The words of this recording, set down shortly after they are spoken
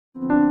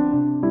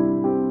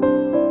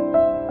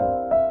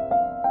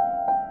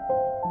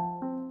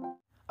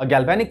A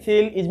galvanic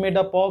cell is made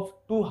up of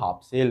two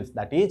half cells,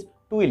 that is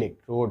two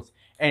electrodes.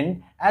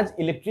 And as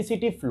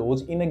electricity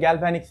flows in a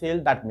galvanic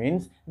cell, that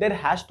means there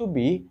has to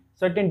be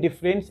certain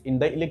difference in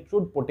the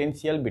electrode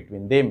potential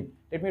between them.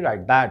 Let me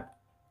write that.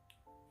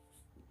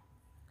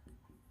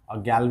 A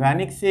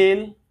galvanic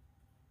cell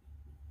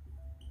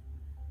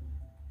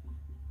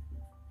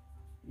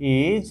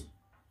is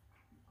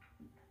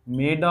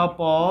made up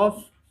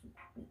of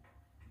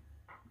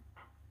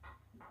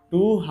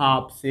two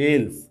half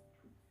cells,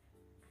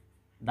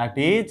 that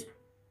is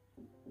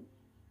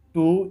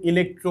two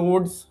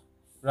electrodes,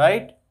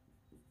 right?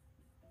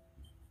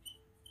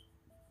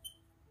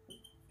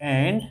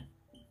 And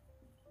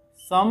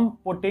some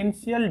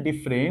potential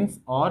difference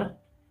or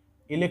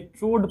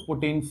electrode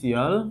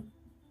potential,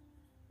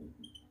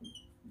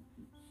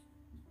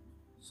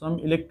 some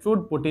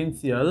electrode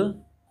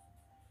potential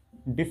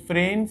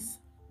difference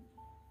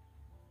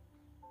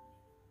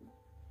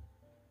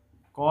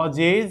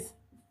causes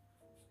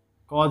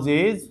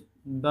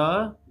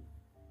the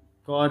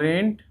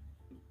current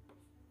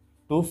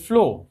to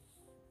flow.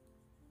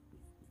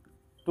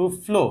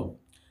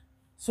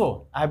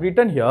 So I have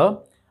written here,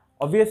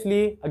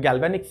 obviously a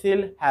galvanic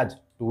cell has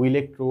two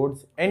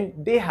electrodes and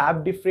they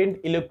have different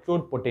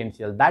electrode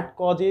potential that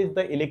causes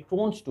the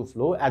electrons to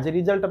flow. As a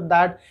result of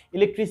that,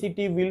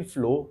 electricity will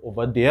flow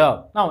over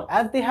there. Now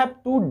as they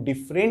have two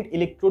different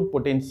electrode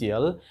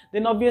potential,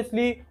 then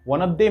obviously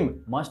one of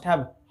them must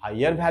have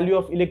higher value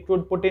of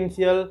electrode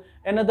potential,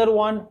 another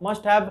one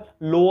must have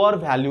lower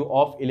value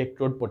of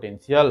electrode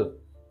potential.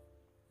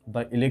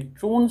 The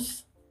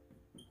electrons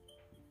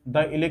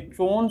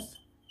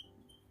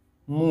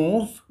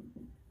move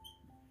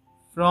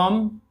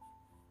from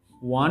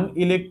one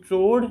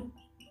electrode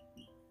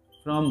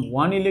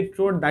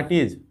that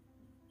is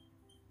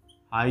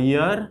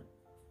higher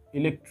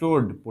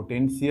electrode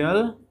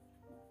potential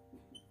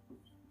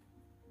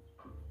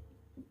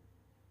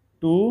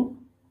to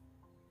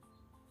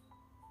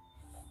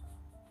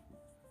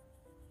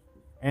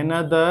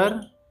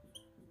another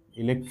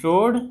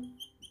electrode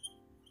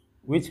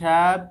which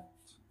have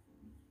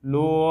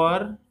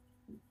lower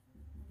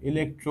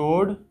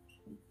electrode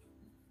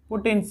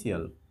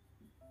potential.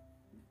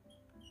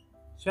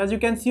 So as you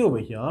can see over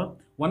here,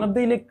 one of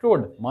the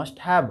electrode must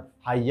have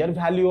higher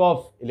value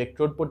of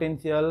electrode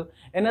potential,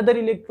 another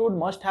electrode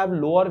must have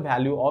lower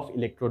value of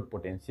electrode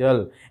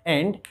potential,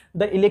 and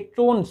the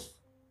electrons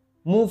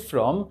move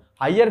from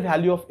higher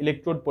value of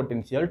electrode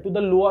potential to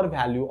the lower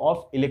value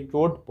of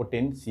electrode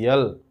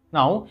potential.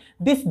 Now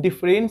this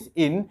difference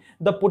in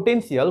the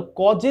potential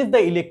causes the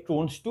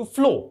electrons to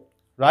flow,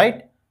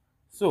 right?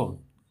 So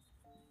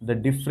the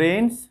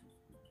difference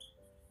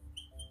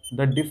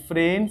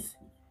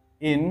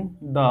in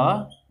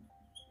the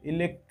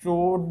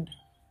electrode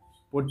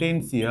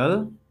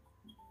potential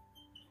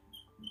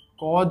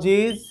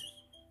causes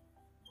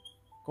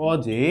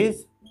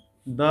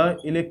the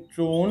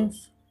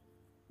electrons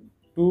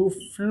to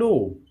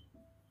flow,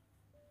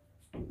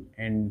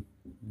 and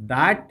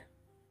that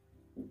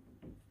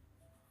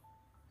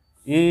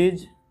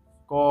is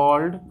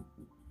called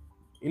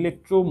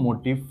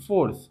electromotive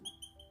force.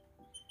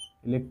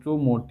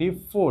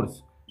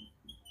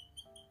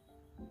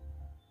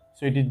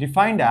 So it is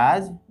defined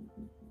as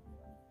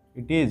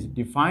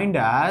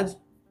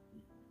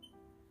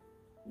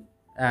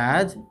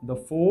the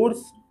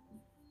force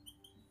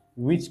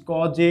which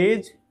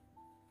causes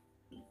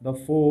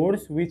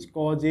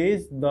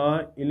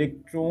the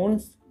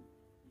electrons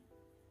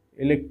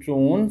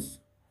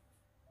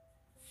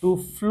to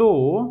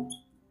flow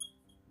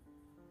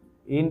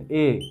in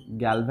a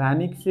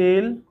galvanic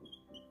cell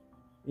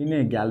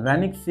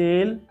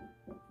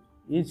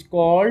is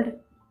called,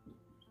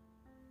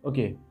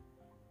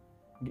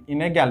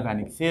 in a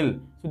galvanic cell.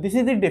 So this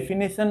is the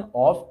definition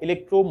of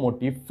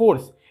electromotive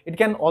force. It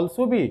can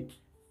also be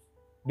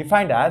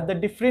defined as the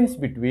difference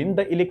between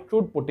the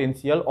electrode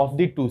potential of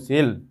the two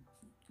cells.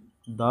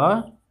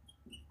 The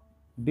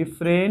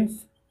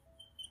difference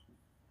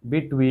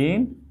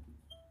between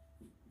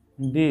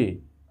the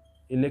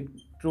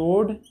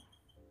electrode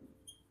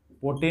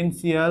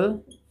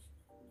potential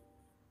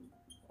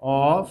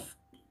of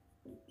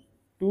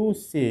two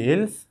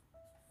cells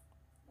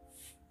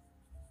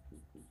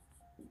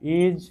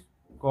is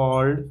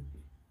called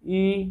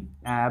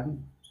EMF,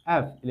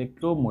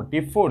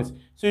 electromotive force.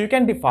 So you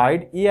can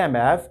define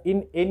EMF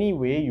in any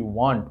way you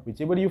want,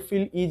 whichever you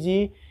feel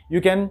easy.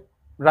 You can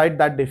write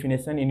that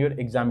definition in your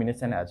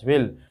examination as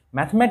well.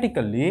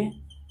 Mathematically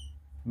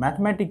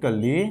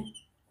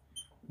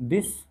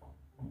this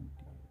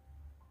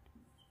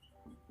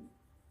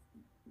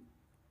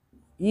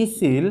E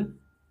cell,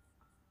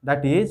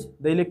 that is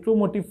the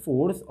electromotive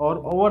force or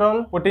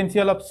overall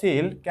potential of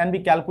cell, can be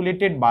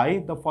calculated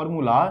by the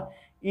formula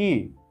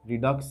E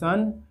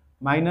reduction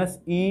minus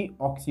E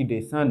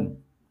oxidation.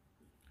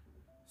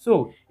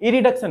 So E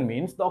reduction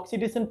means the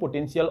oxidation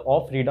potential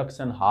of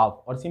reduction half,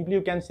 or simply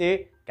you can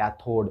say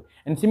cathode,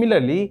 and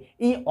similarly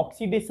E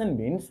oxidation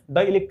means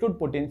the electrode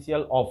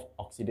potential of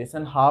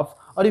oxidation half,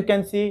 or you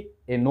can say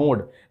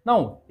anode.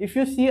 Now, if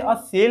you see a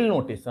cell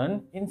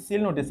notation, in cell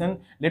notation,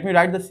 let me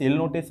write the cell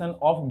notation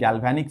of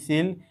galvanic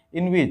cell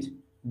in which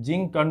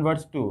zinc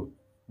converts to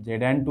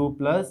Zn2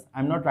 plus.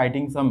 I'm not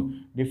writing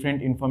some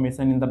different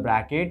information in the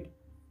bracket.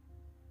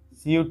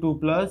 Cu2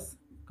 plus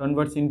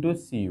converts into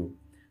Cu.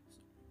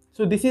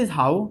 So this is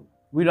how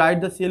we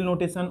write the cell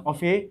notation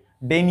of a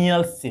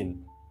Daniell cell.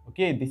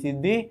 Okay, this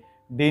is the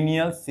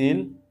Daniell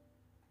cell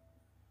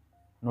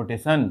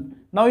notation.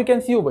 Now you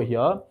can see over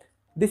here,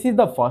 this is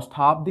the first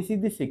half, this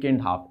is the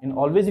second half, and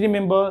always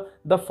remember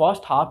the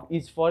first half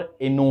is for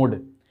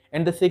anode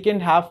and the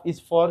second half is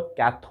for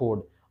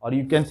cathode, or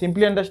you can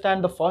simply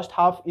understand the first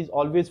half is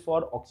always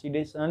for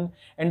oxidation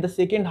and the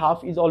second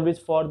half is always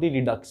for the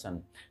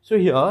reduction. So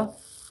here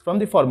from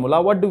the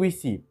formula, what do we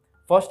see?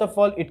 First of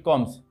all, it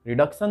comes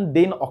reduction,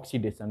 then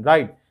oxidation,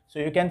 right? So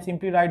you can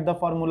simply write the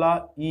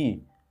formula E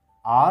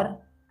R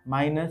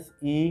minus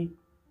E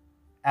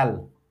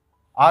L.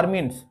 R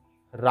means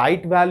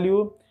right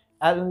value,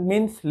 L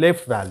means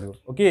left value.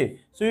 Okay,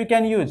 so you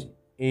can use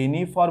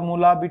any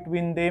formula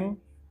between them.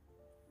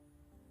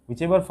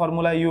 Whichever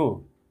formula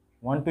you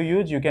want to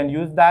use, you can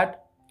use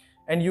that,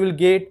 and you will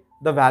get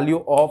the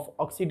value of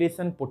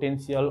oxidation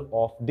potential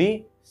of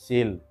the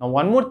cell. Now,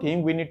 one more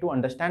thing we need to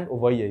understand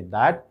over here is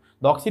that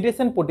the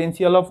oxidation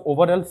potential of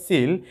overall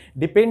cell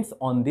depends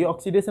on the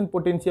oxidation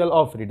potential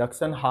of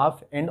reduction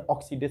half and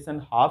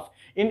oxidation half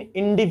in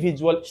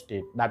individual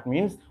state. That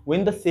means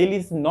when the cell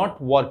is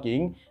not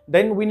working,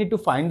 then we need to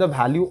find the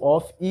value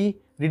of E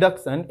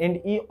reduction and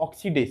E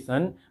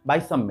oxidation by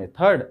some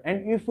method.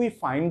 And if we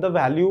find the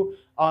value,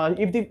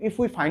 if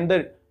we find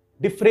the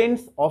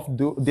difference of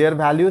their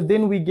values,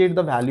 then we get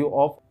the value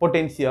of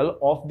potential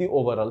of the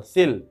overall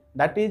cell.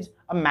 That is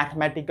a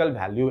mathematical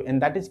value,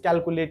 and that is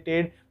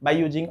calculated by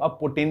using a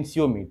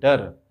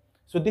potentiometer.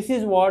 So this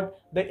is what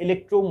the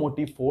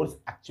electromotive force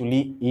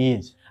actually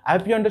is. I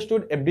hope you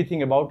understood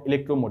everything about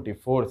electromotive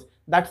force.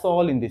 That's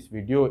all in this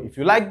video. If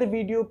you like the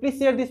video, please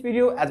share this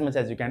video as much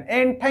as you can,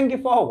 and thank you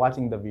for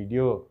watching the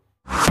video.